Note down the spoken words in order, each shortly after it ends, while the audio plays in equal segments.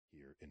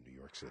theater in New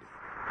York City.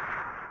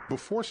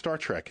 Before Star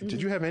Trek,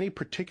 did you have any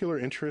particular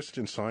interest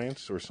in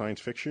science or science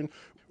fiction?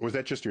 Or was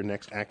that just your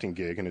next acting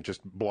gig and it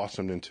just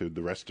blossomed into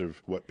the rest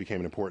of what became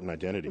an important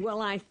identity?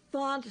 Well, I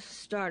thought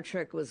Star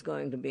Trek was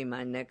going to be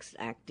my next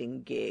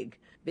acting gig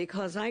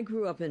because I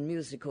grew up in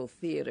musical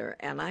theater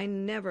and I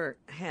never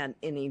had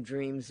any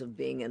dreams of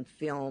being in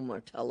film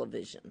or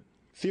television.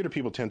 Theater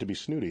people tend to be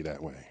snooty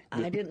that way.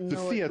 I didn't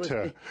know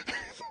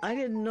I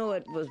didn't know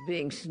it was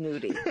being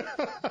snooty.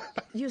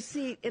 You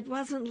see, it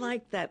wasn't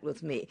like that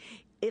with me.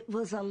 It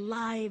was a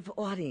live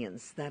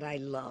audience that I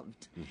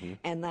loved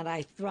and that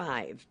I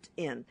thrived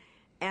in.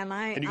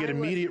 And you get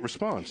immediate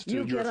response to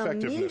your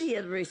effectiveness. You get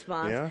immediate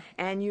response,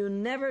 and you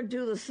never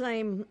do the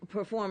same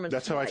performance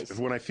That's twice.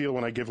 how I feel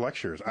when I give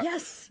lectures.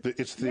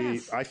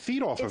 I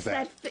feed off of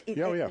that.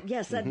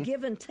 Yes, that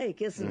give and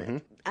take, isn't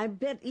it? I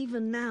bet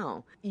even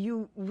now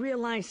you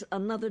realize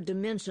another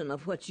dimension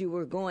of what you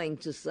were going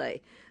to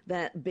say,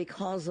 that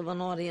because of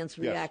an audience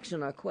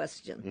reaction or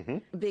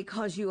question,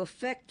 because you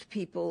affect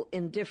people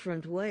in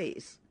different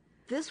ways.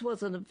 This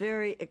was a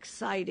very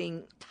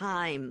exciting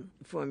time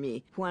for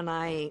me when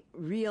I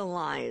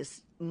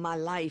realized my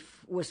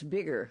life was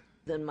bigger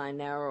than my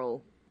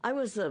narrow. I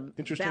was a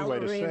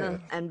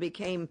ballerina and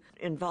became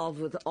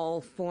involved with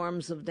all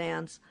forms of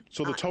dance.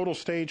 So the total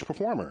stage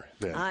performer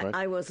then, right?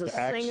 I was a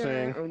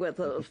singer with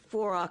a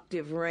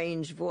 4-octave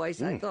range voice.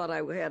 I thought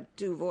I had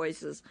 2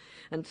 voices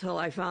until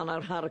I found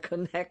out how to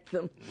connect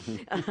them.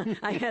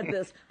 I had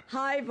this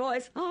high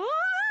voice,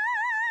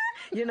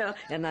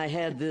 and I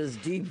had this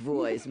deep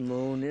voice,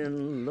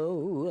 moaning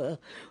low.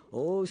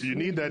 Oh, you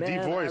need that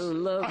deep voice. I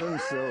love him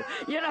so.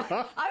 I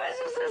was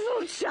just this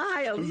little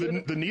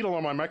child. The needle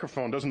on my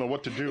microphone doesn't know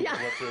what to do. Yeah.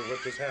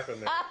 What just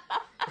happened there?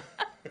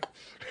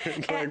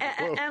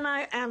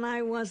 and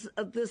I was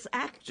this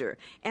actor,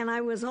 and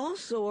I was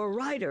also a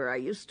writer. I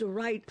used to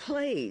write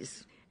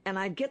plays, and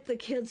I'd get the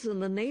kids in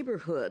the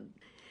neighborhood,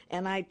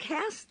 and I'd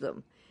cast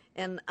them.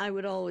 And I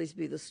would always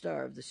be the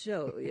star of the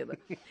show,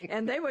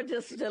 And they were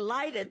just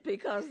delighted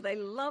because they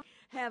loved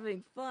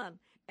having fun.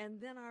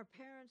 And then our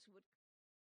parents would